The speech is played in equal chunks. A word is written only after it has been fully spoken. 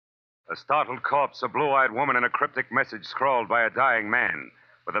A startled corpse, a blue-eyed woman, and a cryptic message scrawled by a dying man,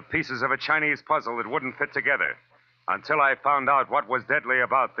 with the pieces of a Chinese puzzle that wouldn't fit together. Until I found out what was deadly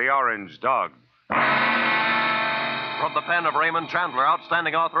about the orange dog. From the pen of Raymond Chandler,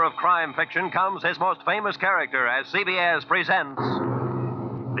 outstanding author of crime fiction, comes his most famous character as CBS presents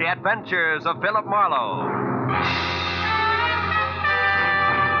The Adventures of Philip Marlowe.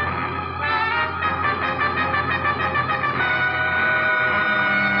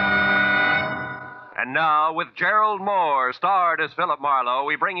 And now, with Gerald Mohr, starred as Philip Marlowe,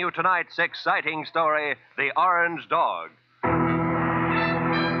 we bring you tonight's exciting story, The Orange Dog.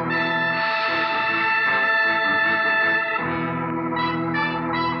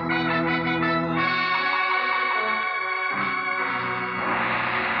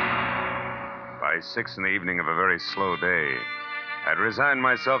 By 6 in the evening of a very slow day, I'd resigned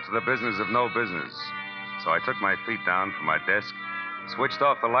myself to the business of no business. So I took my feet down from my desk, switched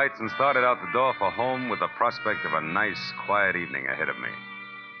off the lights, and started out the door for home with the prospect of a nice, quiet evening ahead of me.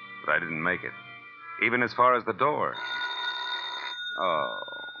 But I didn't make it, even as far as the door. Oh.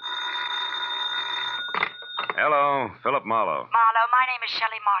 Hello, Philip Marlowe. Marlowe, my name is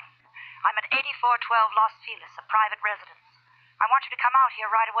Shelley Martin. I'm at 8412 Los Feliz, a private residence. I want you to come out here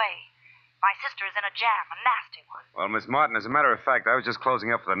right away. My sister is in a jam, a nasty one. Well, Miss Martin, as a matter of fact, I was just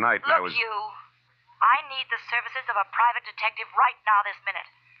closing up for the night. Look, I need the services of a private detective right now this minute,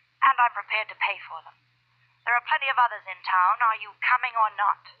 and I'm prepared to pay for them. There are plenty of others in town. Are you coming or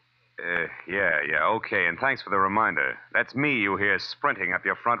not? Yeah, okay, and thanks for the reminder. That's me you hear sprinting up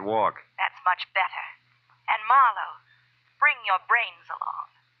your front walk. That's much better. And Marlowe, bring your brains along.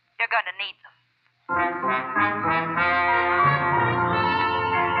 You're going to need them.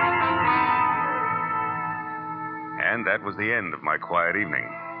 And that was the end of my quiet evening.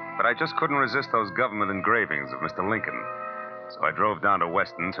 But I just couldn't resist those government engravings of Mr. Lincoln. So I drove down to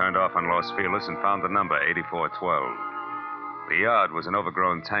Weston, turned off on Los Feliz, and found the number 8412. The yard was an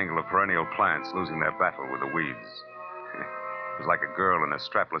overgrown tangle of perennial plants losing their battle with the weeds. It was like a girl in a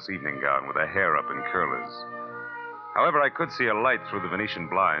strapless evening gown with her hair up in curlers. However, I could see a light through the Venetian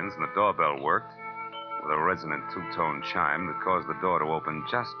blinds, and the doorbell worked with a resonant two-tone chime that caused the door to open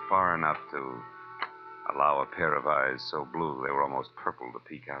just far enough to allow a pair of eyes so blue they were almost purple to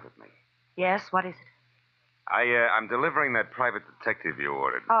peek out at me. Yes, what is it? I'm delivering that private detective you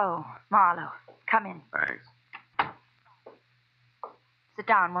ordered. Oh, Marlowe, come in. Thanks. Sit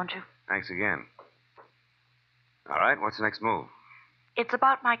down, won't you? Thanks again. All right, what's the next move? It's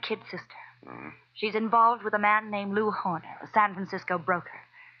about my kid sister. Mm-hmm. She's involved with a man named Lou Horner, a San Francisco broker.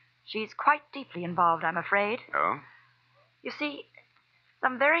 She's quite deeply involved, I'm afraid. Oh? You see,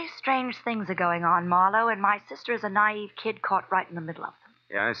 some very strange things are going on, Marlowe, and my sister is a naive kid caught right in the middle of them.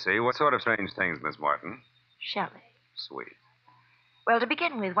 Yeah, I see. What sort of strange things, Miss Martin? Shelley. Sweet. Well, to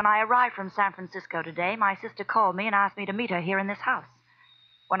begin with, when I arrived from San Francisco today, my sister called me and asked me to meet her here in this house.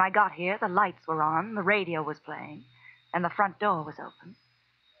 When I got here, the lights were on, the radio was playing, and the front door was open.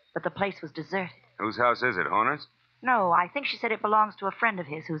 But the place was deserted. Whose house is it, Horner's? No, I think she said it belongs to a friend of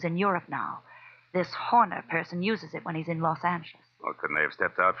his who's in Europe now. This Horner person uses it when he's in Los Angeles. Well, couldn't they have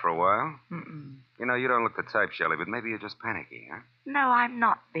stepped out for a while? Mm-mm. You know, you don't look the type, Shelley, but maybe you're just panicky, huh? No, I'm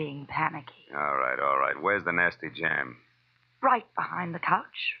not being panicky. All right. Where's the nasty jam? Right behind the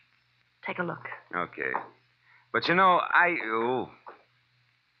couch. Take a look. Okay. But you know, I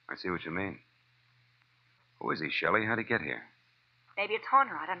see what you mean. Who is he, Shelley? How'd he get here? Maybe it's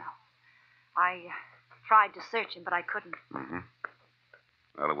Horner, I don't know. I tried to search him, but I couldn't. Mm-hmm.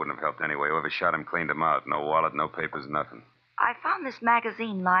 Well, it wouldn't have helped anyway. Whoever shot him cleaned him out. No wallet, no papers, nothing. I found this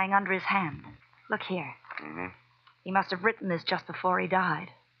magazine lying under his hand. Look here. Mm-hmm. He must have written this just before he died.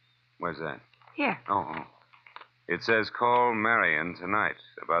 Where's that? Here. Oh. It says, call Marion tonight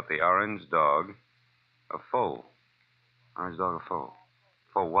about the orange dog, a foe. Orange dog, a foe.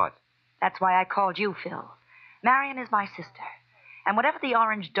 For what? That's why I called you, Phil. Marion is my sister. And whatever the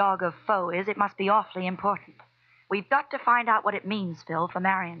orange dog of foe is, it must be awfully important. We've got to find out what it means, Phil, for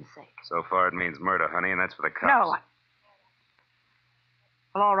Marion's sake. So far it means murder, honey, and that's for the cops. No,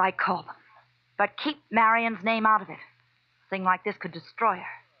 Well, all right, call them. But keep Marion's name out of it. A thing like this could destroy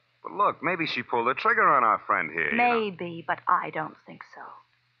her. But look, maybe she pulled the trigger on our friend here. Maybe, but I don't think so.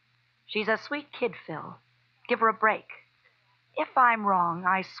 She's a sweet kid, Phil. Give her a break. If I'm wrong,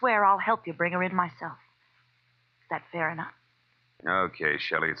 I swear I'll help you bring her in myself. Is that fair enough? Okay,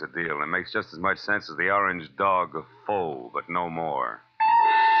 Shelley, it's a deal. It makes just as much sense as the orange dog of foe, but no more.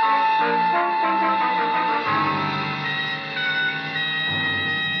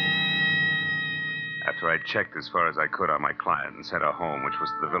 After I'd checked as far as I could on my client and sent her home, which was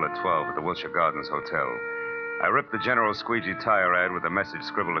to the Villa 12 at the Wilshire Gardens Hotel, I ripped the General Squeegee tire ad with the message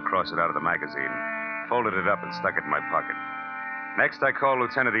scribbled across it out of the magazine, folded it up, and stuck it in my pocket. Next, I called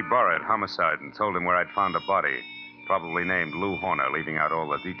Lieutenant Ibarra at Homicide and told him where I'd found a body, probably named Lou Horner, leaving out all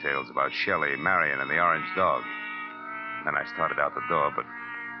the details about Shelley, Marion, and the orange dog. Then I started out the door, but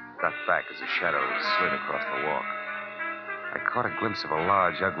got back as a shadow slid across the walk. I caught a glimpse of a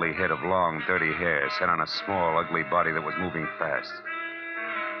large, ugly head of long, dirty hair set on a small, ugly body that was moving fast.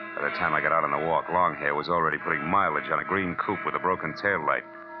 By the time I got out on the walk, Longhair was already putting mileage on a green coupe with a broken tail light.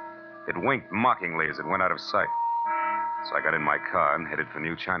 It winked mockingly as it went out of sight. So I got in my car and headed for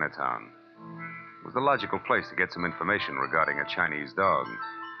New Chinatown. It was the logical place to get some information regarding a Chinese dog.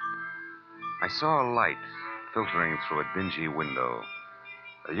 I saw a light filtering through a dingy window,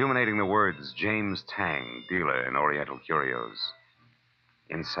 illuminating the words James Tang, dealer in Oriental curios.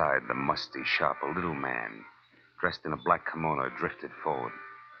 Inside the musty shop, a little man, dressed in a black kimono, drifted forward,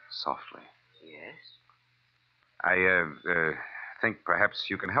 softly. Yes? I think perhaps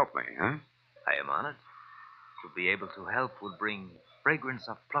you can help me, huh? I am honored. To be able to help would bring fragrance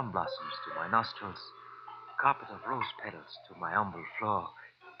of plum blossoms to my nostrils, carpet of rose petals to my humble floor,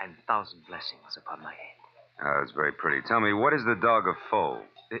 and 1,000 blessings upon my head. Oh, that's very pretty. Tell me, what is the dog of foe?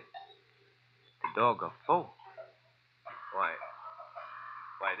 The dog of foe? Why,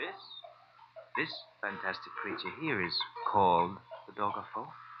 this? This fantastic creature here is called the dog of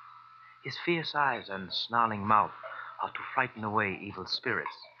foe. His fierce eyes and snarling mouth are to frighten away evil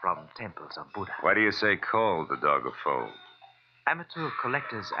spirits from temples of Buddha. Why do you say called the dog of foe? Amateur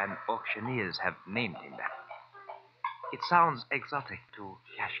collectors and auctioneers have named him that. It sounds exotic to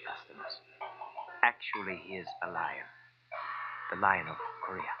cash customers. Actually, he is a lion. The lion of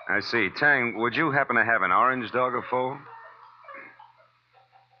Korea. I see. Tang, would you happen to have an orange dog of foe?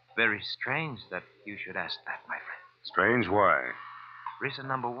 Very strange that you should ask that, my friend. Strange? Why? Reason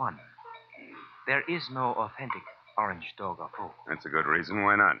number one. There is no authentic orange dog of foe. That's a good reason.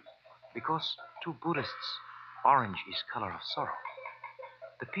 Why not? Because to Buddhists, orange is color of sorrow.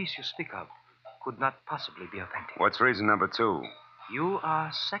 The piece you speak of could not possibly be authentic. What's reason number two? You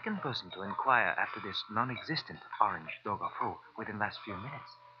are second person to inquire after this non-existent orange dog of foe within the last few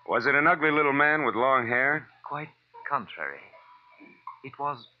minutes. Was it an ugly little man with long hair? Quite contrary. It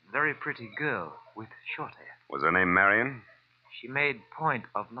was a very pretty girl with short hair. Was her name Marion? She made point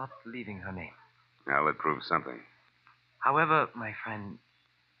of not leaving her name. Well, that proves something. However, my friend,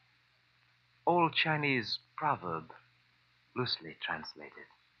 old Chinese proverb, loosely translated,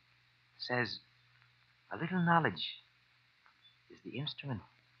 says a little knowledge is the instrument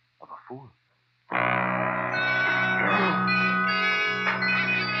of a fool.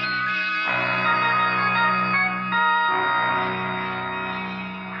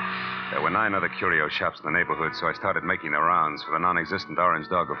 There were 9 other curio shops in the neighborhood, so I started making the rounds for the non-existent orange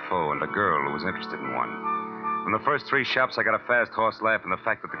dog of foe and a girl who was interested in one. From the first 3 shops, I got a fast horse laugh and the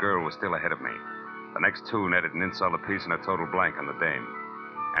fact that the girl was still ahead of me. The next 2 netted an insult apiece and a total blank on the dame.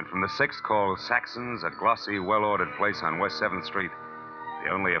 And from the 6th, called Saxon's, a glossy, well-ordered place on West 7th Street,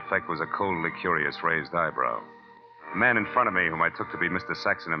 the only effect was a coldly curious raised eyebrow. The man in front of me, whom I took to be Mr.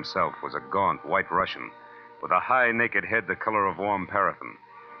 Saxon himself, was a gaunt white Russian with a high, naked head the color of warm paraffin.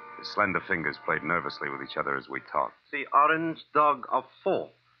 His slender fingers played nervously with each other as we talked. The orange dog of foe.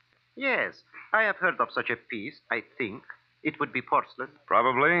 Yes, I have heard of such a piece, I think. It would be porcelain.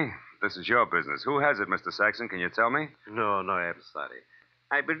 Probably. This is your business. Who has it, Mr. Saxon? Can you tell me? No, I'm sorry.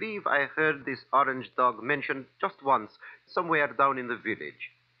 I believe I heard this orange dog mentioned just once, somewhere down in the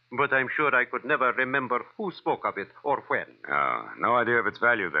village. But I'm sure I could never remember who spoke of it or when. Oh, no idea of its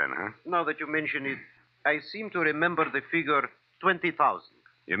value then, huh? Now that you mention it, I seem to remember the figure 20,000.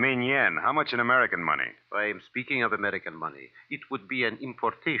 You mean yen? How much in American money? I am speaking of American money. It would be an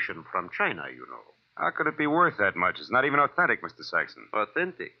importation from China, you know. How could it be worth that much? It's not even authentic, Mr. Saxon.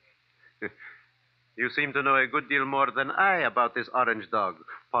 Authentic? You seem to know a good deal more than I about this orange dog.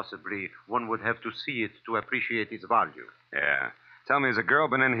 Possibly one would have to see it to appreciate its value. Yeah. Tell me, has a girl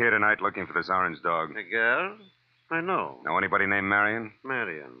been in here tonight looking for this orange dog? A girl? I know. Know anybody named Marion?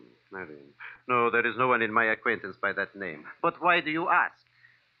 Marion. No, there is no one in my acquaintance by that name. But why do you ask?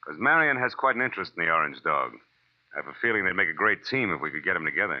 Because Marion has quite an interest in the orange dog. I have a feeling they'd make a great team if we could get them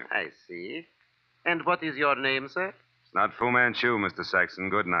together. I see. And what is your name, sir? It's not Fu Manchu, Mr. Saxon.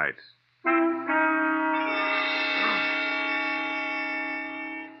 Good night.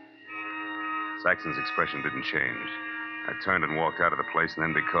 Saxon's expression didn't change. I turned and walked out of the place, and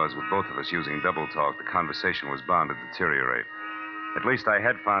then because, with both of us using double talk, the conversation was bound to deteriorate. At least I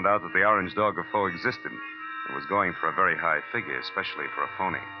had found out that the orange dog of foe existed. It was going for a very high figure, especially for a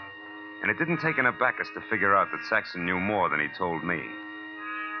phony. And it didn't take an abacus to figure out that Saxon knew more than he told me.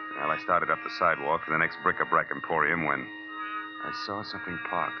 Well, I started up the sidewalk to the next bric-a-brac emporium when I saw something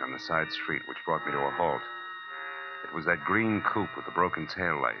parked on the side street, which brought me to a halt. It was that green coupe with the broken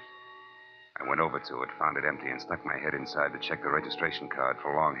tail light. I went over to it, found it empty, and stuck my head inside to check the registration card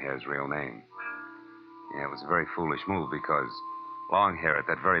for Longhair's real name. Yeah, it was a very foolish move because Longhair at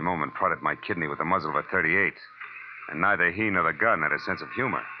that very moment prodded my kidney with the muzzle of a .38. And neither he nor the gun had a sense of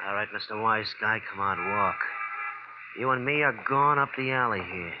humor. All right, Mr. Wise Guy, come on, walk. You and me are going up the alley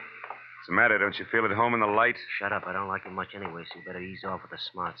here. What's the matter? Don't you feel at home in the light? Shut up. I don't like it much anyway, so you better ease off with the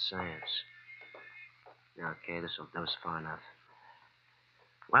smart sayings. Okay, this was far enough.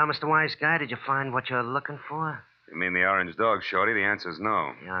 Well, Mr. Wise Guy, did you find what you're looking for? You mean the orange dog, Shorty? The answer's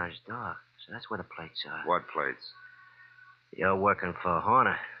no. The orange dog. So that's where the plates are. What plates? You're working for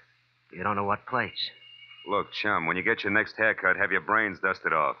Horner. You don't know what plates. Look, chum, when you get your next haircut, have your brains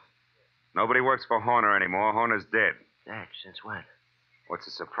dusted off. Nobody works for Horner anymore. Horner's dead. Dead? Since when? What's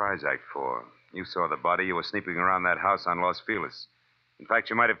the surprise act for? You saw the body. You were sneaking around that house on Los Feliz. In fact,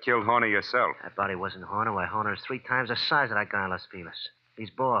 you might have killed Horner yourself. That body wasn't Horner. Why, Horner is 3 times the size of that guy in Los Feliz. He's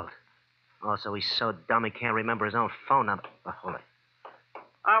bald. Also, he's so dumb he can't remember his own phone number. Oh, hold it.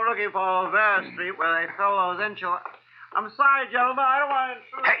 I'm looking for Vera Street where they throw those enchiladas. I'm sorry, gentlemen. I don't want to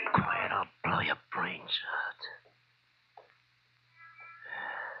intrude. Hey, quiet. I'll blow your brains out.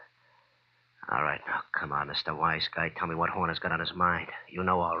 All right, now, come on, Mr. Wise Guy. Tell me what Horner's got on his mind. You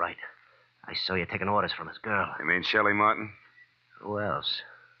know all right. I saw you taking orders from his girl. You mean Shelley Martin? Who else?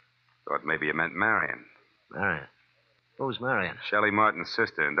 Thought maybe you meant Marion. Marion? Who's Marion? Shelley Martin's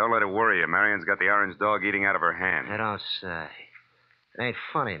sister. And don't let it worry you. Marion's got the orange dog eating out of her hand. I don't say. It ain't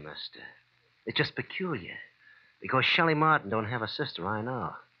funny, mister. It's just peculiar. Because Shelley Martin don't have a sister, I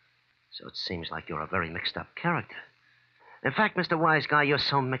know. So it seems like you're a very mixed-up character. In fact, Mr. Wise Guy, you're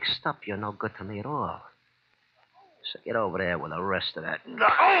so mixed up, you're no good to me at all. So get over there with the rest of that.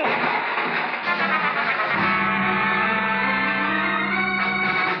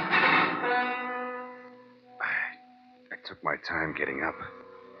 I took my time getting up.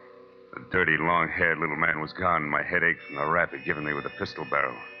 The dirty, long-haired little man was gone, and my head ached from the rap he'd given me with the pistol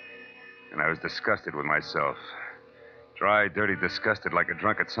barrel. And I was disgusted with myself. Dry, dirty, disgusted like a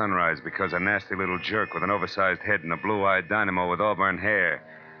drunk at sunrise because a nasty little jerk with an oversized head and a blue-eyed dynamo with auburn hair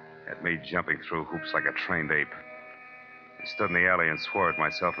had me jumping through hoops like a trained ape. I stood in the alley and swore at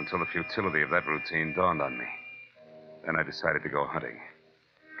myself until the futility of that routine dawned on me. Then I decided to go hunting.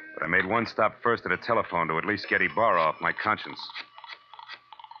 But I made one stop first at a telephone to at least get Ibarra off my conscience.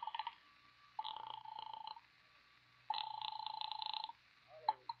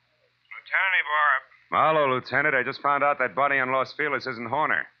 Lieutenant Ibarra. Hello, Lieutenant. I just found out that body on Los Feliz isn't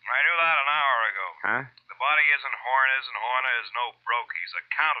Horner. I knew that an hour ago. Huh? The body isn't Horner's, and Horner is no broke. He's a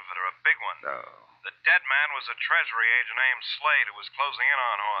counterfeiter, a big one. Oh. The dead man was a treasury agent named Slade who was closing in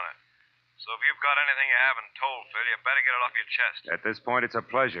on Horner. So if you've got anything you haven't told, Phil, you better get it off your chest. At this point, it's a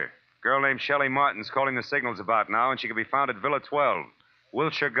pleasure. Girl named Shelley Martin's calling the signals about now, and she can be found at Villa 12,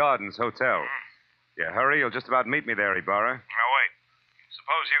 Wilshire Gardens Hotel. Yeah, hurry. You'll just about meet me there, Ibarra. Now, wait.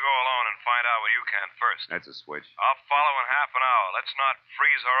 Suppose you go alone and find out what you can first. That's a switch. I'll follow in half an hour. Let's not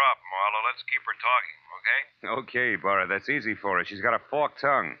freeze her up, Marlowe. Let's keep her talking, okay? Okay, Ibarra. That's easy for her. She's got a forked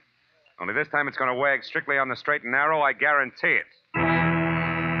tongue. Only this time it's going to wag strictly on the straight and narrow, I guarantee it.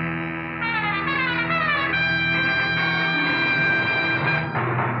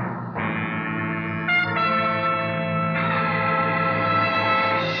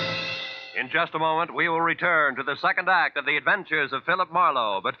 In just a moment, we will return to the second act of the adventures of Philip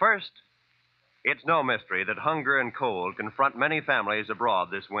Marlowe. But first, it's no mystery that hunger and cold confront many families abroad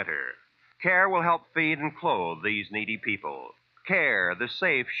this winter. CARE will help feed and clothe these needy people. CARE, the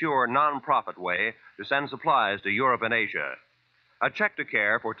safe, sure, non-profit way to send supplies to Europe and Asia. A check to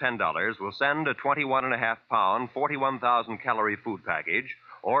CARE for $10 will send a 21.5-pound, 41,000-calorie food package,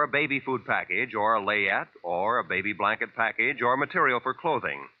 or a baby food package, or a layette, or a baby blanket package, or material for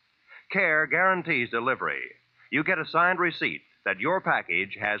clothing. CARE guarantees delivery. You get a signed receipt that your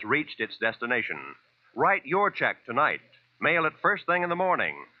package has reached its destination. Write your check tonight. Mail it first thing in the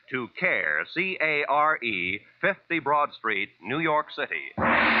morning to CARE, C-A-R-E, 50 Broad Street, New York City.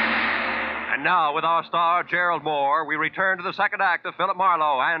 And now, with our star, Gerald Mohr, we return to the second act of Philip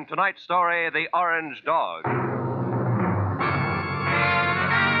Marlowe and tonight's story, The Orange Dog.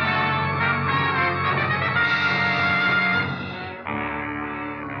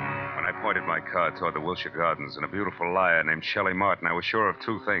 Pointed my car toward the Wilshire Gardens, and a beautiful liar named Shelley Martin, I was sure of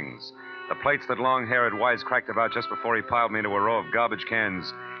two things. The plates that Longhair had wisecracked about just before he piled me into a row of garbage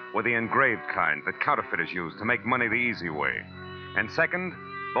cans were the engraved kind that counterfeiters use to make money the easy way. And second,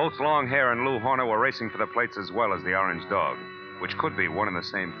 both Longhair and Lou Horner were racing for the plates as well as the orange dog. which could be one and the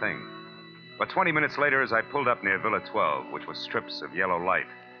same thing. But 20 minutes later, as I pulled up near Villa 12, which was strips of yellow light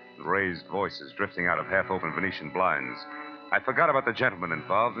and raised voices drifting out of half-open Venetian blinds, I forgot about the gentleman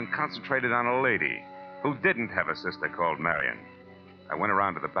involved and concentrated on a lady who didn't have a sister called Marion. I went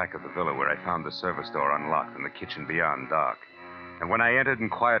around to the back of the villa where I found the service door unlocked and the kitchen beyond dark. And when I entered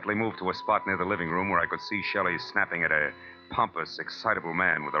and quietly moved to a spot near the living room where I could see Shelley snapping at a pompous, excitable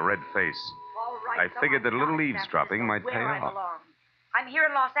man with a red face, All right, I figured that a little eavesdropping might pay where I off. belong. I'm here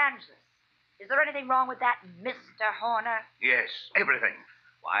in Los Angeles. Is there anything wrong with that, Mr. Horner? Yes, everything.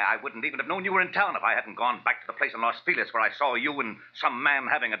 Why, I wouldn't even have known you were in town if I hadn't gone back to the place in Los Feliz where I saw you and some man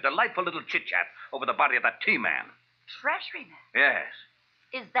having a delightful little chit-chat over the body of that T-man. Treasury man? Yes.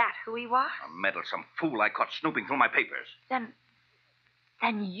 Is that who he was? A meddlesome fool I caught snooping through my papers. Then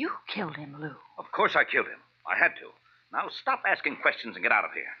you killed him, Lou. Of course I killed him. I had to. Now stop asking questions and get out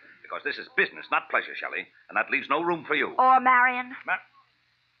of here. Because this is business, not pleasure, Shelley. And that leaves no room for you. Or Marion?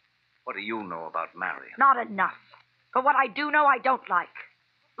 What do you know about Marion? Not enough. But what I do know, I don't like.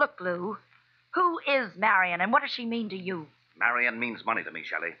 Look, Lou, who is Marion and what does she mean to you? Marion means money to me,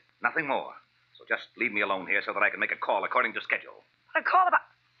 Shelley. Nothing more. So just leave me alone here so that I can make a call according to schedule. A call about...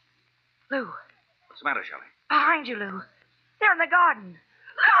 Lou. What's the matter, Shelley? Behind you, Lou. They're in the garden.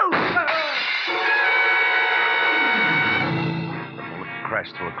 Lou! The bullet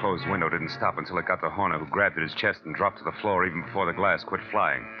crashed through a closed window, didn't stop until it got to Horner, who grabbed at his chest and dropped to the floor even before the glass quit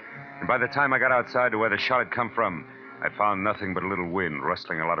flying. And by the time I got outside to where the shot had come from, I found nothing but a little wind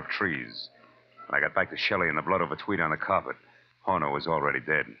rustling a lot of trees. When I got back to Shelley and the blood over tweed on the carpet, Horner was already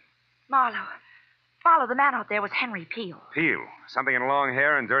dead. Marlowe, the man out there was Henry Peel. Peel? Something in long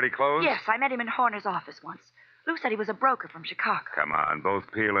hair and dirty clothes? Yes, I met him in Horner's office once. Lou said he was a broker from Chicago. Come on,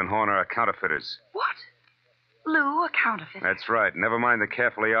 both Peel and Horner are counterfeiters. What? Lou, a counterfeiter? That's right. Never mind the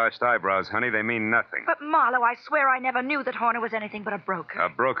carefully arched eyebrows, honey. They mean nothing. But, Marlowe, I swear I never knew that Horner was anything but a broker. A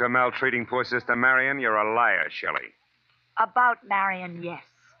broker maltreating poor sister Marion? You're a liar, Shelley. About Marion, yes.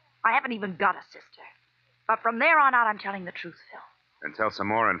 I haven't even got a sister. But from there on out, I'm telling the truth, Phil. Then tell some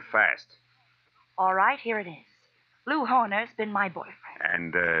more and fast. All right, here it is. Lou Horner's been my boyfriend.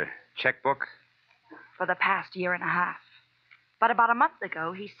 And, checkbook? For the past year and a half. But about a month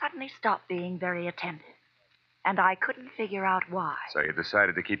ago, he suddenly stopped being very attentive. And I couldn't figure out why. So you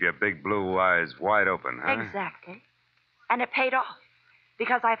decided to keep your big blue eyes wide open, huh? Exactly. And it paid off.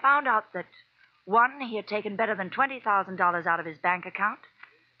 Because I found out that, 1, he had taken better than $20,000 out of his bank account.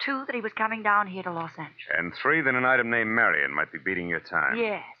 2, that he was coming down here to Los Angeles. And 3, that an item named Marion might be beating your time.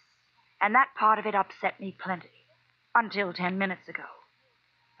 Yes. And that part of it upset me plenty. Until 10 minutes ago.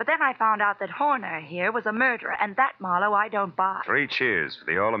 But then I found out that Horner here was a murderer, and that, Marlowe, I don't buy. 3 cheers for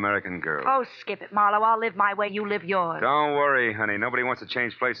the all-American girl. Oh, skip it, Marlowe. I'll live my way, you live yours. Don't worry, honey. Nobody wants to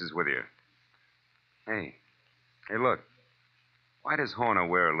change places with you. Hey, look. Why does Horner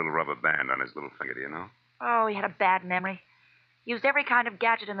wear a little rubber band on his little finger, do you know? Oh, he had a bad memory. Used every kind of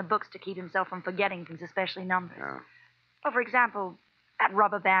gadget in the books to keep himself from forgetting things, especially numbers. Yeah. Well, for example, that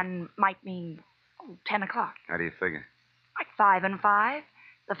rubber band might mean 10 o'clock. How do you figure? Like 5 and 5.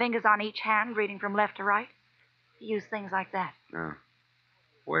 The fingers on each hand, reading from left to right. He used things like that. No.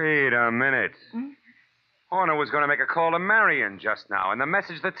 Wait a minute. Hmm? Horner was going to make a call to Marion just now, and the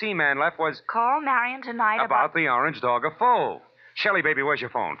message the T-man left was... Call Marion tonight about the orange dog of foe. Shelley, baby, where's your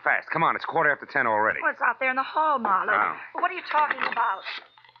phone? Fast. Come on, it's 10:15 already. Well, it's out there in the hall, Marlowe. Oh. Well, what are you talking about?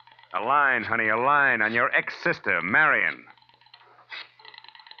 A line, honey, a line on your ex-sister, Marion.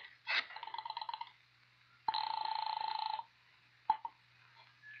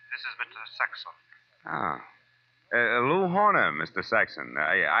 This is Mr. Saxon. Ah. Lou Horner, Mr. Saxon.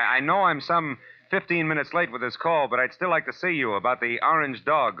 I know I'm some 15 minutes late with this call, but I'd still like to see you about the orange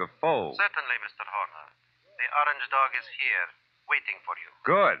dog of foe. Certainly, Mr. Horner. The orange dog is here, waiting for you.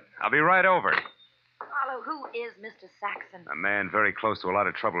 Good. I'll be right over. Marlowe, who is Mr. Saxon? A man very close to a lot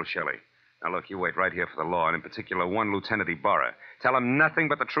of trouble, Shelley. Now, look, you wait right here for the law, and in particular, one Lieutenant Ibarra. Tell him nothing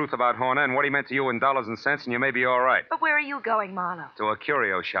but the truth about Horner and what he meant to you in dollars and cents, and you may be all right. But where are you going, Marlowe? To a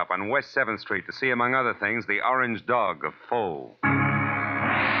curio shop on West 7th Street to see, among other things, the orange dog of foe.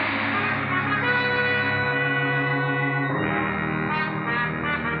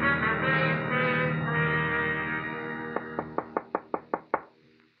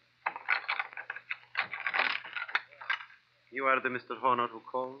 You are the Mr. Horner who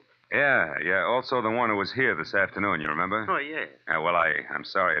called? Yeah. Also the one who was here this afternoon, you remember? Oh, yeah. Well, I'm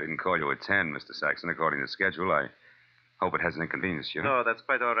sorry I didn't call you at 10, Mr. Saxon, according to schedule. I hope it hasn't inconvenienced you. No, that's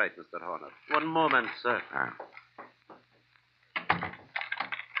quite all right, Mr. Horner. One moment, sir. Ah.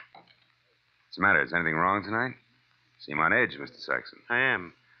 What's the matter? Is anything wrong tonight? Seem on edge, Mr. Saxon. I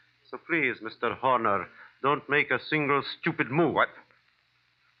am. So please, Mr. Horner, Don't make a single stupid move. What?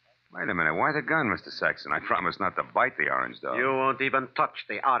 Wait a minute. Why the gun, Mr. Saxon? I promised not to bite the orange dog. You won't even touch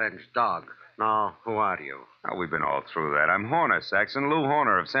the orange dog. Now, who are you? Oh, we've been all through that. I'm Horner, Saxon. Lou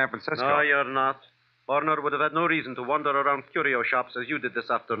Horner of San Francisco. No, you're not. Horner would have had no reason to wander around curio shops as you did this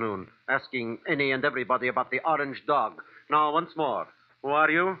afternoon, asking any and everybody about the orange dog. Now, once more, who are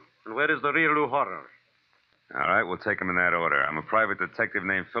you, and where is the real Lou Horner? All right, we'll take them in that order. I'm a private detective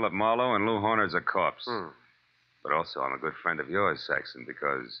named Philip Marlowe, and Lou Horner's a corpse. But also, I'm a good friend of yours, Saxon,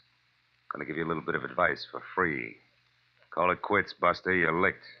 because I'm going to give you a little bit of advice for free. Call it quits, Buster. You're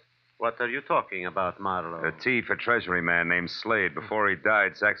licked. What are you talking about, Marlowe? A T for treasury man named Slade. Before he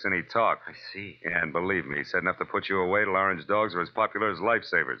died, Saxon, he talked. I see. Yeah, and believe me, he said enough to put you away till orange dogs are as popular as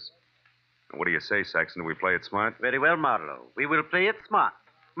lifesavers. And what do you say, Saxon? Do we play it smart? Very well, Marlowe. We will play it smart.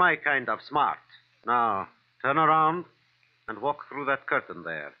 My kind of smart. Now, turn around and walk through that curtain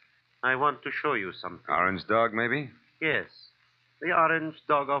there. I want to show you something. Orange dog, maybe? Yes. The orange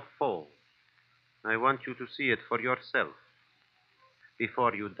dog of Foe. I want you to see it for yourself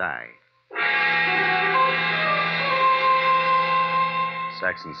before you die.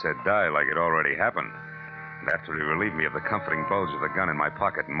 Saxon said die like it already happened. And after he relieved me of the comforting bulge of the gun in my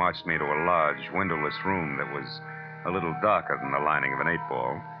pocket and marched me to a large, windowless room that was a little darker than the lining of an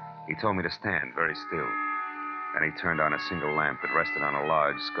 8-ball, he told me to stand very still. Then he turned on a single lamp that rested on a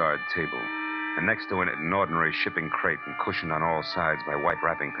large, scarred table, and next to it an ordinary shipping crate and cushioned on all sides by white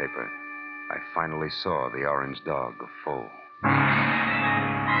wrapping paper. I finally saw the orange dog of Foe.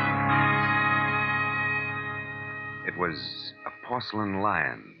 It was a porcelain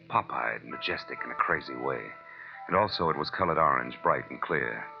lion, pop-eyed, majestic in a crazy way. And also it was colored orange, bright and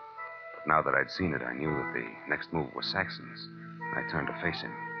clear. But now that I'd seen it, I knew that the next move was Saxon's. I turned to face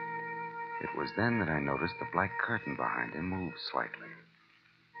him. It was then that I noticed the black curtain behind him moved slightly.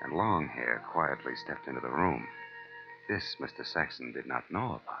 And Longhair quietly stepped into the room. This Mr. Saxon did not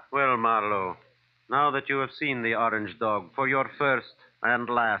know about. Well, Marlowe, now that you have seen the orange dog for your first and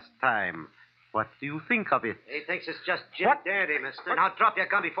last time, what do you think of it? He thinks it's just Jim Dandy, mister. Now drop your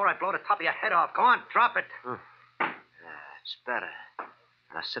gun before I blow the top of your head off. Go on, drop it. It's better.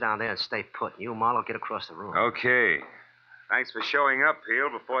 Now sit down there and stay put. You, Marlowe, get across the room. Okay. Thanks for showing up, Peel,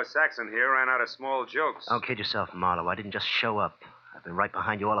 before Saxon here ran out of small jokes. Don't kid yourself, Marlowe. I didn't just show up. I've been right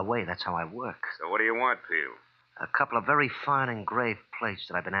behind you all the way. That's how I work. So what do you want, Peel? A couple of very fine engraved plates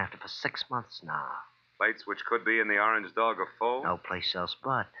that I've been after for 6 months now. Plates which could be in the orange dog of Foe? No place else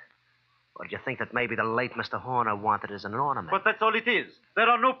but. Or do you think that maybe the late Mr. Horner wanted as an ornament? But that's all it is. There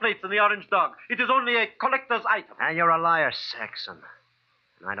are no plates in the orange dog. It is only a collector's item. And you're a liar, Saxon.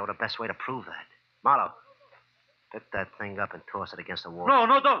 And I know the best way to prove that. Marlowe, pick that thing up and toss it against the wall.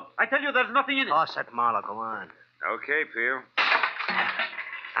 No, don't. I tell you, there's nothing in it. Toss it, Marlowe. Go on. Okay, Peel.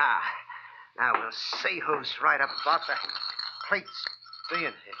 Now we'll see who's right about the plates being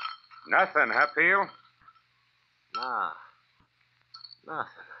hit. Nothing, huh, Peel? No.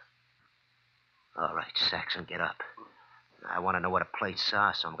 Nothing. All right, Saxon, get up. I want to know what the plates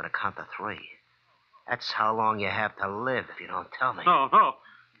are, so I'm going to count to 3. That's how long you have to live if you don't tell me. No.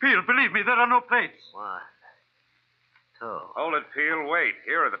 Peel, believe me, there are no plates. 1, 2. Hold it, Peel. Wait.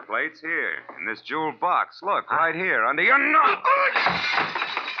 Here are the plates. Here. In this jeweled box. Look, right here, under your nose.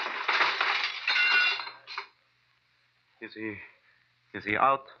 Is he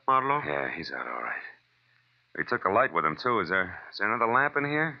out, Marlowe? Yeah, he's out all right. He took the light with him, too. Is there another lamp in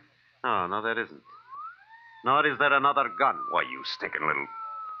here? No, there isn't. Nor is there another gun. Why, you stinking little...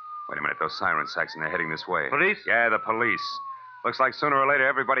 Wait a minute. Those sirens, Saxon, they're heading this way. Police? Yeah, the police. Looks like sooner or later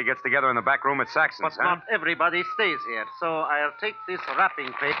everybody gets together in the back room at Saxon's, But not everybody stays here, so I'll take this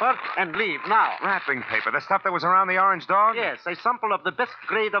wrapping paper and leave now. Wrapping paper? The stuff that was around the orange dog? Yes, a sample of the best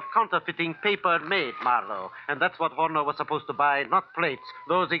grade of counterfeiting paper made, Marlowe. And that's what Horner was supposed to buy, not plates.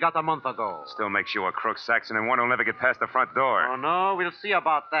 Those he got a month ago. Still makes you a crook, Saxon, and one who'll never get past the front door. Oh, no, we'll see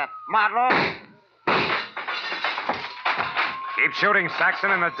about that. Marlowe! Keep shooting,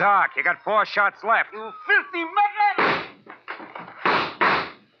 Saxon, in the dark. You got 4 shots left. You filthy murderer!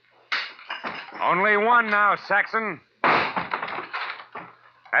 Only 1 now, Saxon.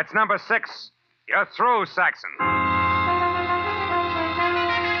 That's number 6. You're through, Saxon.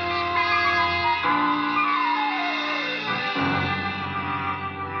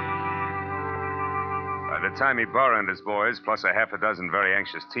 By the time he and his boys, plus a half a dozen very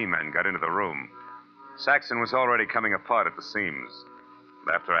anxious T-men, got into the room, Saxon was already coming apart at the seams.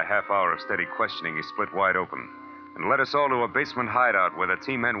 But after a half hour of steady questioning, he split wide open and led us all to a basement hideout where the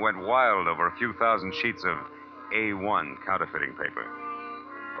T-men went wild over a few thousand sheets of A1 counterfeiting paper.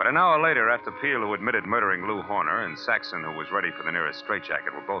 But an hour later, after Peel, who admitted murdering Lou Horner, and Saxon, who was ready for the nearest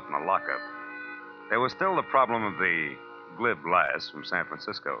straitjacket, were both in the lockup, There was still the problem of the glib lass from San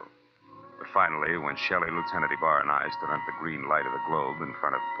Francisco. But finally, when Shelley, Lieutenant Ibarra, and I stood under the green light of the globe in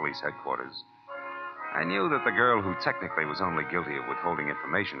front of police headquarters, I knew that the girl who technically was only guilty of withholding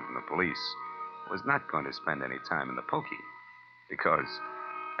information from the police was not going to spend any time in the pokey. Because,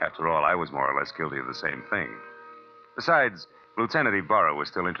 after all, I was more or less guilty of the same thing. Besides, Lieutenant Ibarra was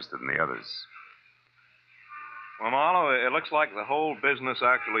still interested in the others. Well, Marlowe, it looks like the whole business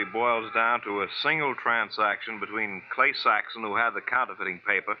actually boils down to a single transaction between Clay Saxon, who had the counterfeiting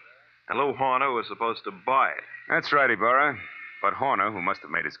paper, and Lou Horner, who was supposed to buy it. That's right, Ibarra. But Horner, who must have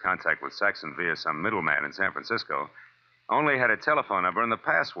made his contact with Saxon via some middleman in San Francisco, only had a telephone number and the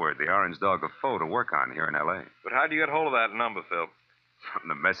password, the Orange Dog of Foe, to work on here in L.A. But how'd you get hold of that number, Phil? From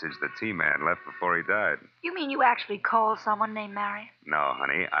the message the T-Man left before he died. You mean you actually called someone named Marion? No,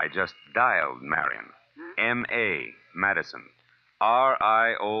 honey, I just dialed Marion. M.A. Madison.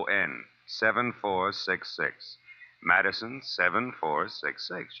 R-I-O-N. 7466. Madison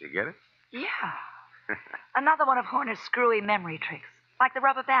 7466. You get it? Yeah. Another one of Horner's screwy memory tricks, like the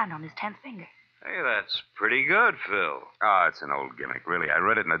rubber band on his 10th finger. Hey, that's pretty good, Phil. Oh, it's an old gimmick, really. I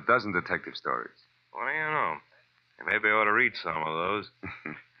read it in a dozen detective stories. What do you know? Maybe I ought to read some of those.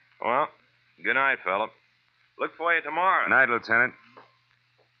 Well, good night, Philip. Look for you tomorrow. Good night, Lieutenant.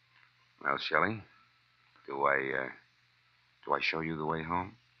 Well, Shelley, do I show you the way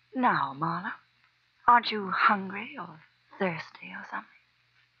home? No, Marla. Aren't you hungry or thirsty or something?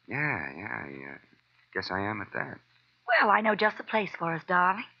 Yeah, I guess I am at that. Well, I know just the place for us,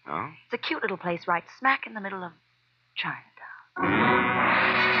 darling. Oh? It's a cute little place right smack in the middle of Chinatown.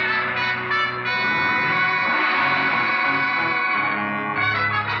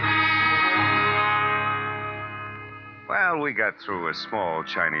 Well, we got through a small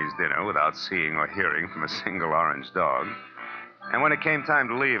Chinese dinner without seeing or hearing from a single orange dog. And when it came time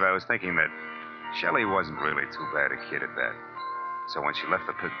to leave, I was thinking that Shelley wasn't really too bad a kid at that. So when she left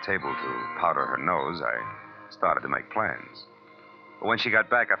the table to powder her nose, I started to make plans. But when she got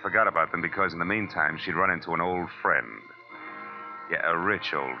back, I forgot about them because in the meantime, she'd run into an old friend. Yeah, a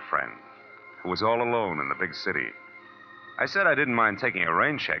rich old friend who was all alone in the big city. I said I didn't mind taking a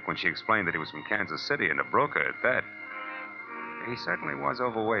rain check when she explained that he was from Kansas City and a broker at that. He certainly was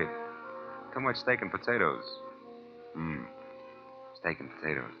overweight. Too much steak and potatoes. Steak and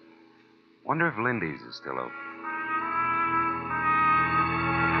potatoes. Wonder if Lindy's is still open.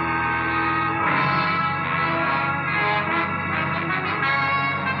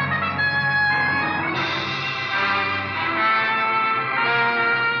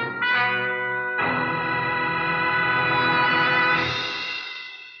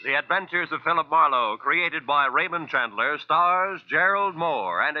 The Adventures of Philip Marlowe, created by Raymond Chandler, stars Gerald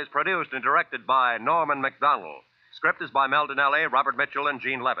Mohr, and is produced and directed by Norman MacDonald. Script is by Mel Dinelli, Robert Mitchell, and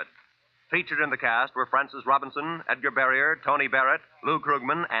Gene Levitt. Featured in the cast were Francis Robinson, Edgar Barrier, Tony Barrett, Lou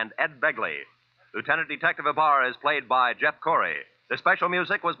Krugman, and Ed Begley. Lieutenant Detective Ibarra is played by Jeff Corey. The special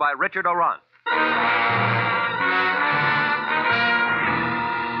music was by Richard Orant.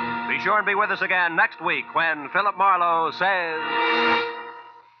 Be sure and be with us again next week when Philip Marlowe says...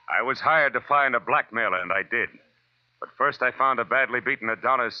 I was hired to find a blackmailer, and I did. But first I found a badly beaten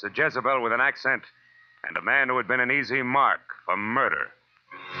Adonis, a Jezebel with an accent, and a man who had been an easy mark for murder.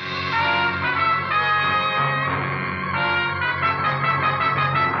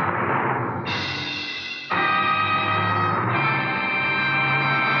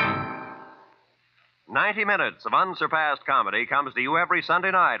 "90 minutes of unsurpassed comedy comes to you every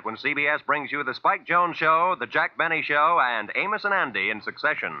Sunday night when CBS brings you The Spike Jones Show, The Jack Benny Show, and Amos and Andy in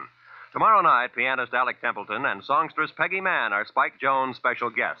succession. Tomorrow night, pianist Alec Templeton and songstress Peggy Mann are Spike Jones' special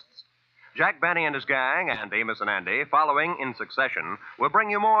guests. Jack Benny and his gang, and Amos and Andy, following in succession, will bring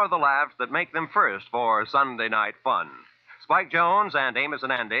you more of the laughs that make them first for Sunday night fun. Spike Jones and Amos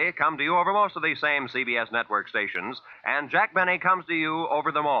and Andy come to you over most of these same CBS network stations, and Jack Benny comes to you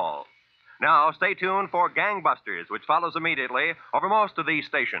over them all. Now, stay tuned for Gangbusters, which follows immediately over most of these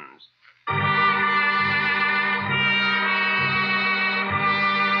stations.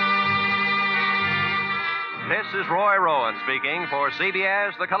 This is Roy Rowan speaking for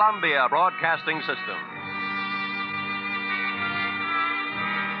CBS, the Columbia Broadcasting System.